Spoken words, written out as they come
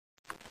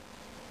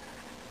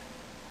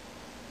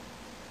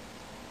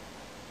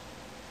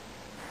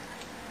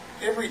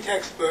Every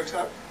textbook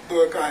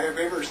I have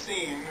ever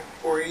seen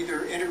for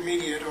either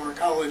intermediate or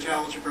college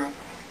algebra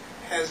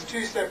has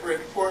two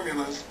separate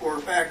formulas for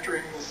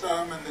factoring the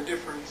sum and the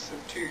difference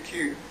of two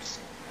cubes.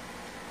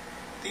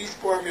 These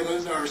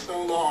formulas are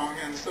so long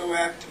and so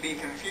apt to be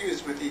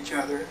confused with each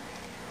other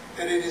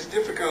that it is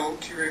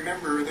difficult to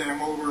remember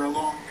them over a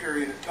long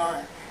period of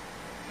time.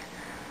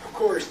 Of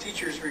course,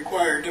 teachers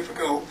require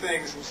difficult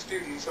things of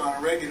students on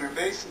a regular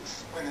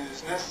basis when it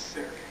is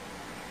necessary.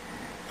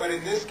 But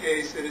in this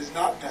case, it is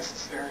not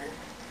necessary,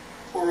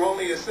 for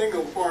only a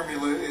single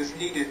formula is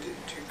needed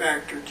to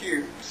factor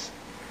cubes.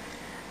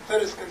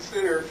 Let us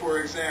consider, for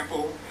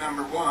example,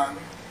 number 1,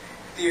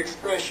 the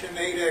expression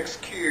 8x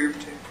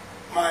cubed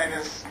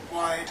minus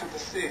y to the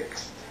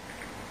 6th.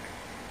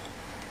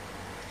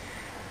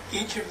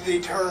 Each of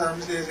the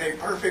terms is a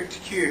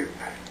perfect cube.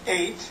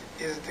 8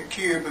 is the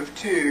cube of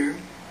 2,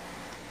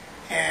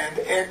 and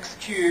x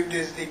cubed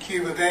is the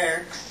cube of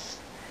x,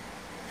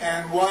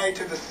 and y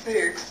to the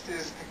 6th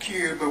is the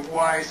cube of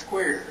y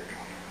squared.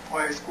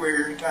 Y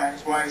squared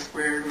times y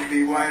squared would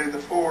be y to the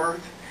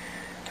 4th,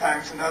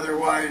 times another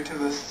y to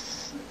the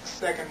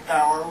second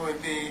power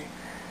would be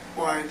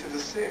y to the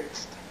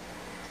 6th.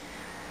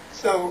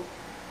 So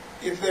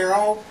if they're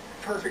all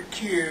perfect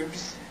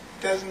cubes,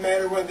 it doesn't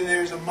matter whether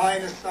there's a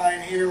minus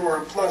sign here or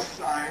a plus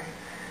sign,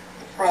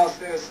 the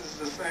process is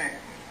the same.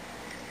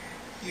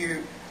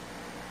 You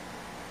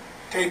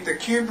take the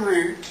cube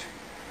root,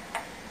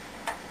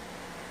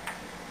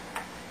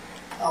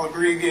 I'll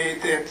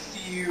abbreviate that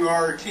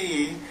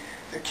C-U-R-T,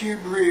 the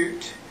cube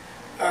root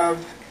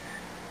of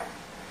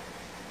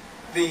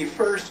the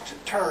first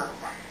term.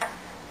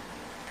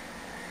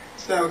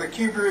 So the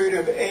cube root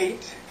of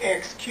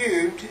 8x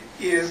cubed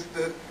is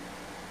the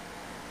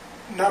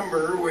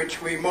number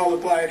which we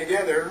multiply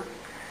together,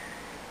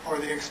 or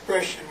the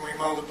expression we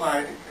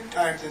multiply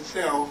times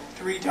itself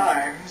 3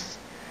 times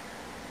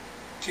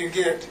to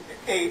get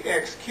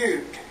 8x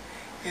cubed.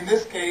 In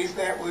this case,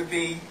 that would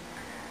be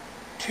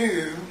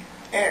 2x,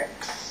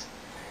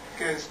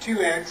 because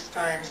 2x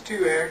times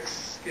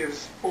 2x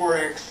gives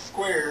 4x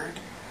squared.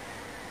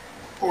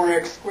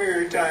 4x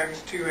squared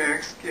times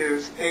 2x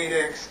gives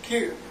 8x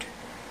cubed.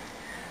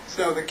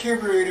 So the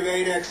cube root of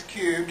 8x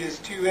cubed is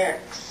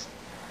 2x.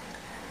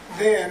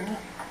 Then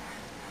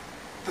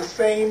the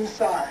same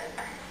sign.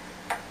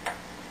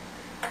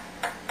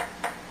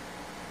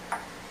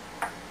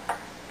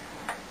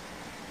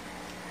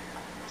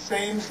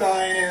 Same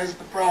sign as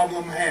the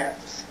problem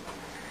has.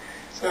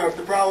 So if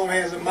the problem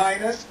has a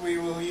minus, we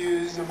will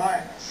use a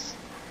minus.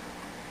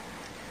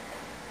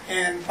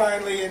 And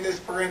finally, in this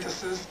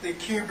parenthesis, the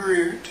cube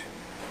root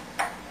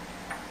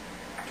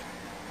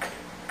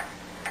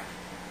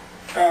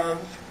of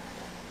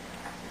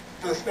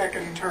the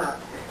second term.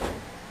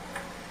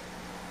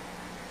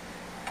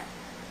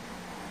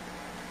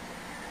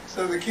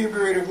 So the cube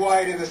root of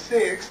y to the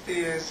 6th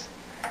is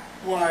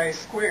y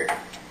squared.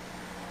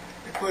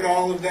 We put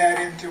all of that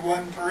into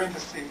one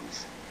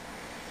parenthesis.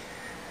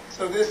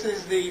 So this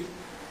is the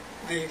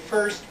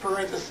first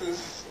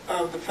parenthesis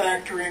of the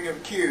factoring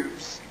of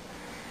cubes.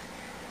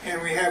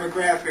 And we have a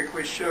graphic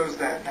which shows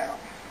that now.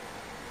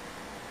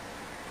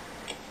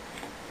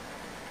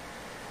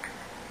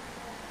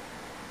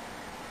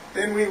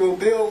 Then we will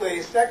build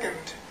a second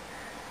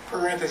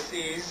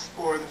parenthesis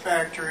for the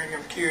factoring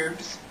of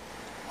cubes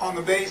on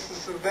the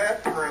basis of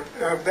that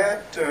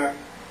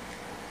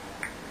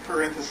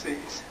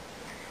parenthesis.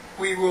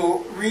 We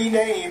will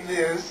rename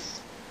this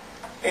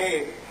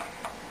A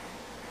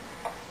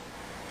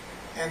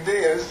and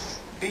this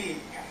B.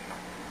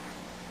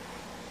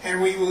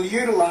 And we will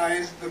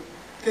utilize the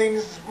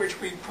things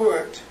which we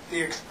put, the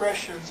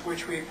expressions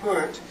which we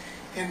put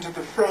into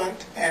the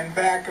front and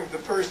back of the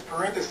first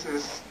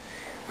parenthesis.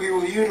 We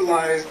will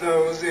utilize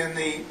those in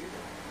the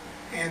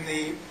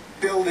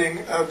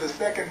building of the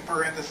second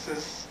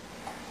parenthesis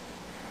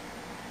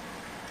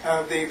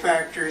of the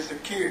factors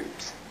of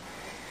cubes.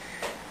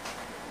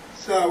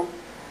 So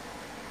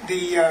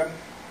the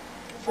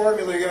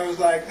formula goes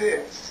like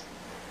this,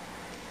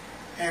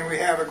 and we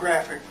have a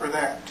graphic for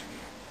that.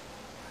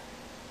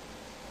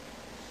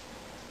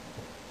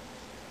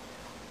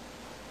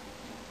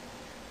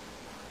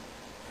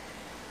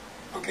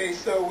 Okay,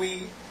 so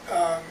we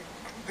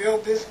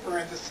build this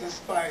parenthesis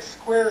by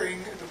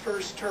squaring the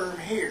first term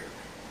here.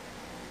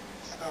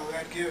 So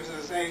that gives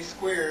us a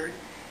squared.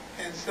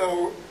 And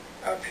so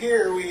up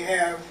here we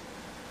have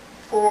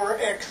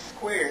 4x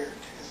squared.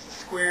 It's the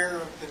square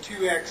of the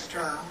 2x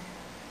term.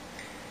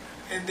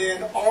 And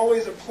then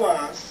always a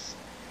plus.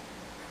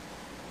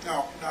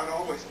 No, not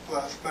always a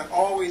plus, but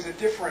always a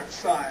different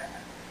sign.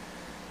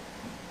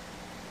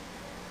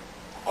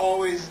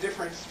 Always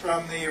difference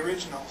from the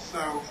original.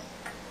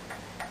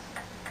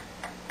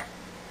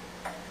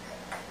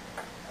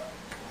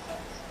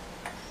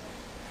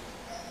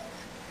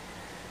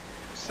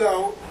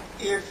 So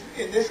if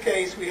in this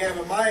case we have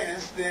a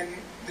minus, then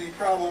the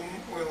problem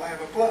will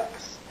have a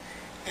plus.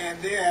 And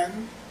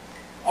then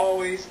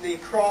always the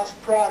cross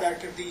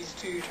product of these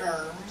two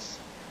terms,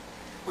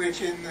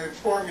 which in the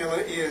formula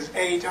is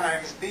A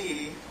times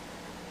B,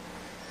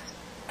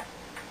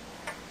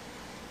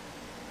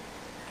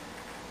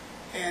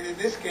 And in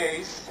this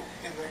case,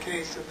 in the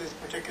case of this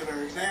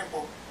particular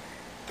example,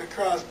 the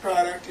cross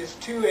product is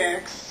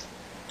 2x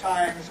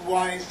times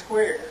y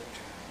squared.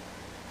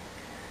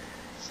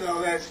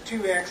 So that's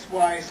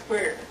 2xy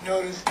squared.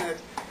 Notice that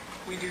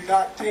we do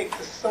not take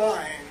the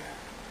sign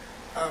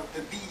of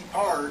the b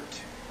part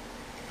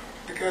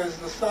because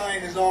the sign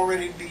has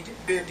already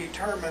been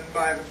determined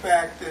by the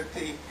fact that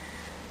the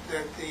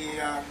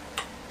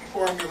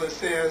formula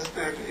says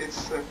that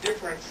it's a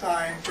different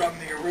sign from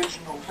the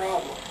original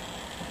problem.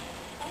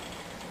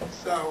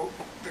 So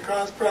the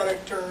cross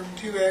product term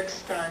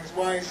 2x times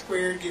y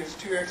squared gives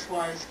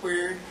 2xy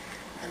squared,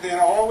 and then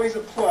always a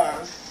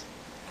plus.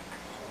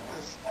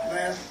 This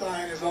last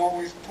sign is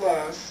always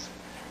plus,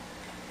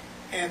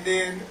 and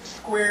then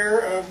square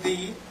of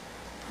the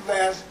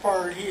last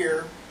part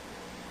here,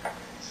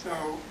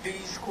 so b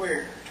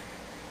squared.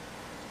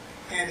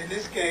 And in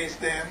this case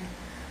then,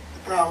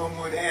 the problem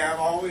would have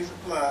always a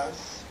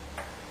plus,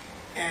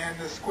 and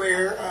the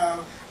square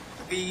of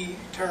the b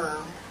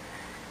term,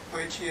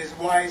 which is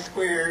y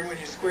squared. When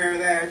you square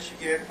that, you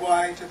get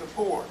y to the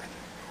fourth.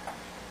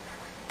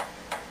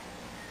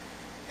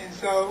 And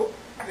so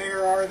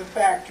there are the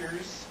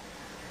factors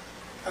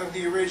of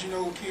the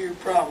original cube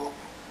problem.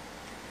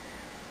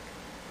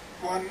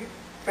 One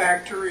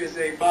factor is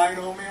a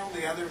binomial,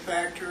 the other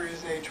factor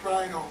is a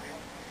trinomial.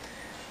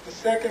 The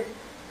second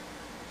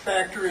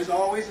factor is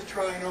always a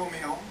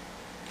trinomial,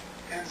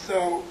 and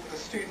so the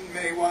student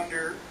may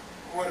wonder,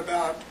 what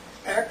about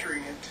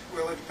factoring it?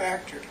 Will it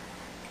factor?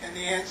 And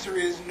the answer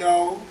is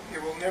no,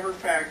 it will never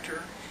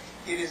factor.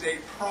 It is a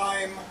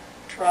prime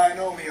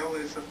trinomial,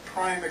 it's a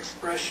prime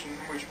expression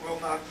which will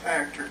not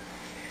factor.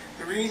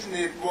 The reason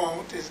it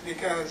won't is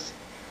because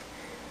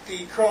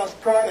the cross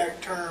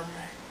product term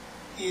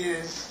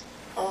is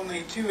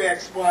only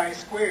 2xy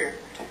squared.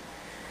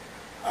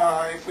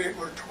 If it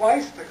were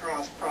twice the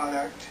cross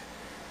product,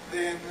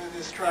 then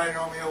this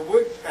trinomial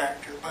would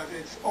factor, but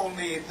it's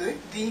only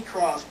the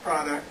cross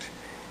product,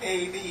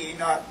 AB,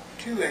 not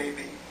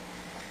 2AB.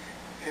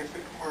 If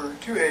it were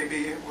 2AB,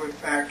 it would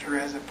factor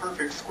as a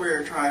perfect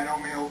square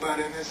trinomial, but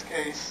in this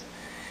case,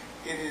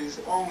 it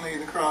is only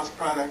the cross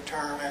product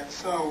term, and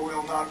so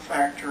will not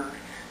factor.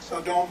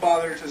 So don't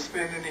bother to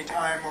spend any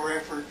time or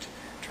effort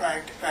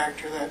trying to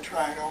factor that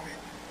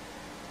trinomial.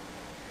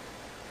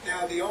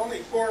 Now, the only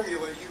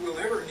formula you will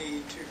ever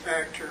need to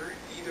factor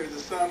either the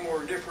sum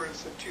or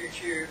difference of two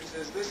cubes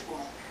is this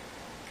one.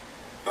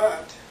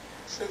 But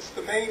since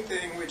the main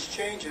thing which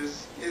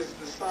changes is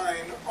the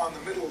sign on the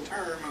middle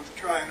term of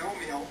the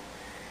trinomial,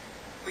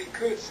 we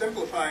could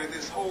simplify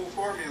this whole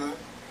formula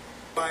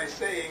by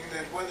saying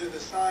that whether the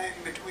sign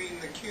between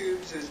the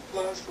cubes is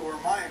plus or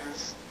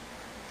minus,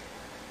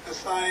 the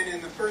sign in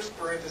the first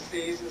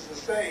parentheses is the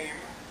same,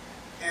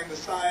 and the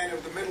sign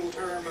of the middle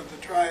term of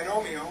the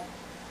trinomial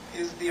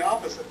is the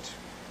opposite.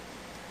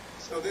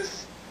 So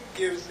this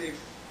gives the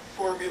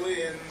formula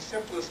in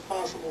simplest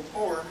possible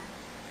form,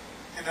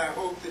 and I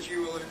hope that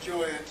you will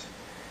enjoy it,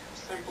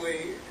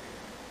 simply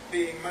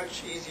being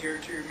much easier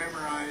to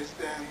memorize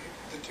than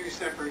the two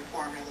separate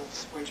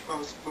formulas which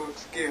most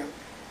books give.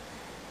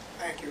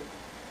 Thank you.